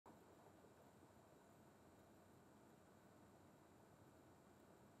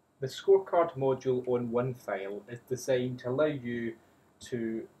The scorecard module on Onefile is designed to allow you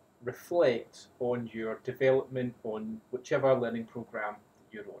to reflect on your development on whichever learning program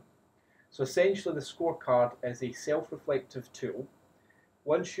you're on. So essentially the scorecard is a self-reflective tool.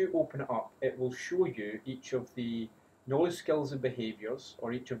 Once you open it up, it will show you each of the knowledge, skills and behaviours,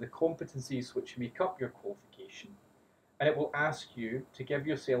 or each of the competencies which make up your qualification, and it will ask you to give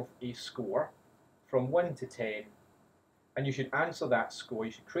yourself a score from 1 to 10, and you should answer that score,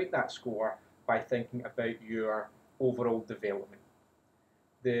 you should create that score by thinking about your overall development.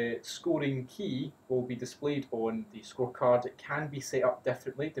 The scoring key will be displayed on the scorecard. It can be set up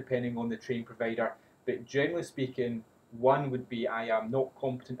differently depending on the training provider, but generally speaking, 1 would be I am not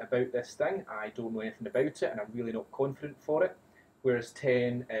competent about this thing, I don't know anything about it and I'm really not confident for it, whereas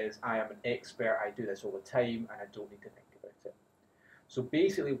 10 is I am an expert, I do this all the time and I don't need to think about it. So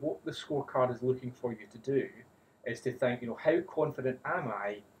basically what the scorecard is looking for you to do is to think, how confident am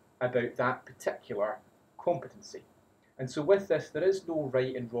I about that particular competency? And so with this, there is no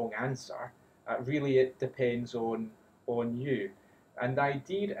right and wrong answer. Really, it depends on you. And the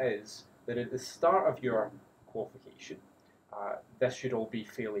idea is that at the start of your qualification, this should all be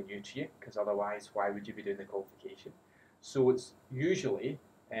fairly new to you, because otherwise, why would you be doing the qualification? So it's usually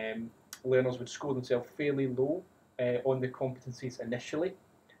learners would score themselves fairly low on the competencies initially,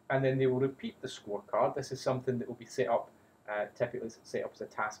 and then they will repeat the scorecard. This is something that will be set up, typically set up as a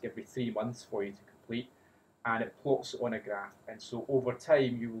task every 3 months for you to complete, and it plots on a graph. And so over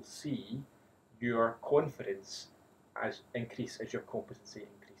time you will see your confidence increase as your competency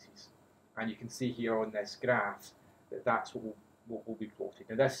increases. And you can see here on this graph that that's what will be plotted.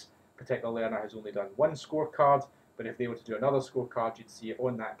 Now this particular learner has only done 1 scorecard, but if they were to do another scorecard, you'd see it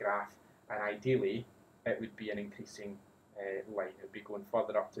on that graph, and ideally it would be an increasing line. It would be going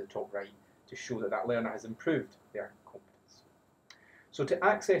further up to the top right to show that that learner has improved their competence. So to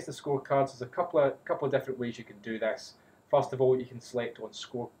access the scorecards, there's a couple of different ways you can do this. First of all, you can select on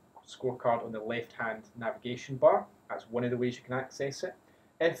scorecard on the left-hand navigation bar. That's one of the ways you can access it.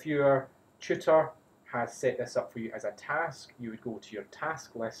 If your tutor has set this up for you as a task, you would go to your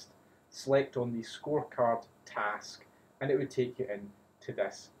task list, select on the scorecard task, and it would take you into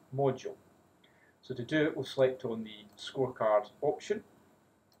this module. So to do it, we'll select on the scorecard option,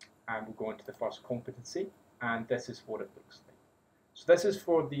 and we'll go into the first competency, and this is what it looks like. So this is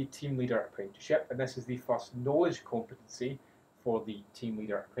for the team leader apprenticeship, and this is the first knowledge competency for the team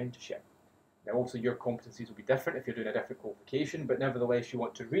leader apprenticeship. Now also your competencies will be different if you're doing a different qualification, but nevertheless you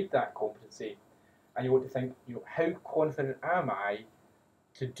want to read that competency and you want to think, how confident am I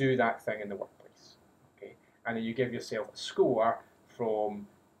to do that thing in the workplace? Okay, and then you give yourself a score from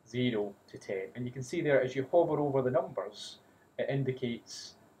 0 to 10, and you can see there as you hover over the numbers, it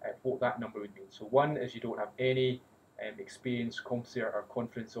indicates what that number would mean. So 1 is you don't have any experience, competency or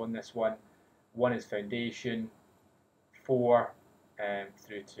confidence on this one. 1 is foundation, 4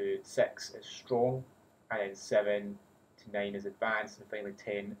 through to 6 is strong, and then 7 to 9 is advanced, and finally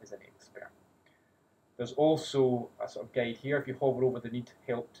 10 is an expert. There's also a sort of guide here. If you hover over the need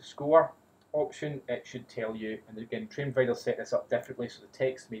help to score option, it should tell you, and again, training providers set this up differently, so the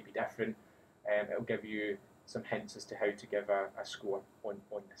text may be different. It'll give you some hints as to how to give a score on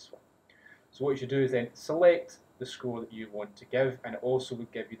this one. So what you should do is then select the score that you want to give, and it also will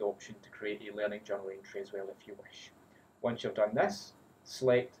give you the option to create a learning journal entry as well if you wish. Once you've done this,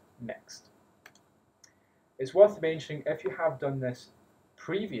 select Next. It's worth mentioning, if you have done this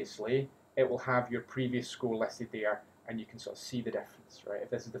previously, it will have your previous score listed there, and you can sort of see the difference, right? If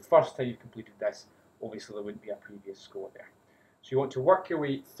this is the first time you've completed this, obviously there wouldn't be a previous score there. So you want to work your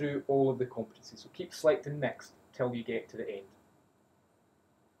way through all of the competencies, so keep selecting Next till you get to the end.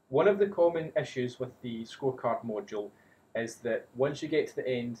 One of the common issues with the scorecard module is that once you get to the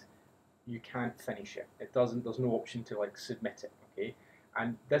end, you can't finish it. There's no option to submit it, okay?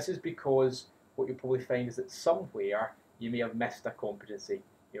 And this is because what you'll probably find is that somewhere you may have missed a competency.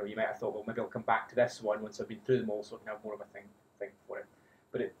 You might have thought, well, maybe I'll come back to this one once I've been through them all so I can have more of a thing for it.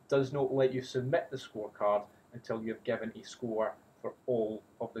 But it does not let you submit the scorecard until you've given a score for all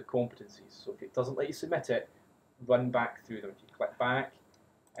of the competencies. So if it doesn't let you submit it, run back through them. If you click back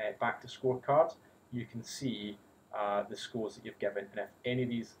to scorecard, you can see the scores that you've given. And if any of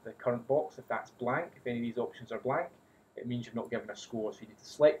these, the current box, if that's blank, if any of these options are blank, it means you've not given a score. So you need to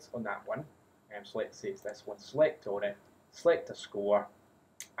select on that one. So let's say it's this one, select on it, select a score,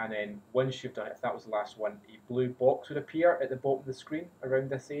 and then once you've done it, if that was the last one, a blue box would appear at the bottom of the screen around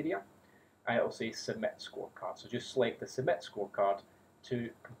this area, and it will say Submit Scorecard. So just select the Submit Scorecard to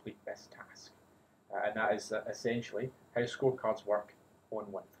complete this task. And that is essentially how scorecards work on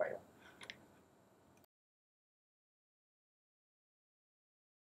Onefile.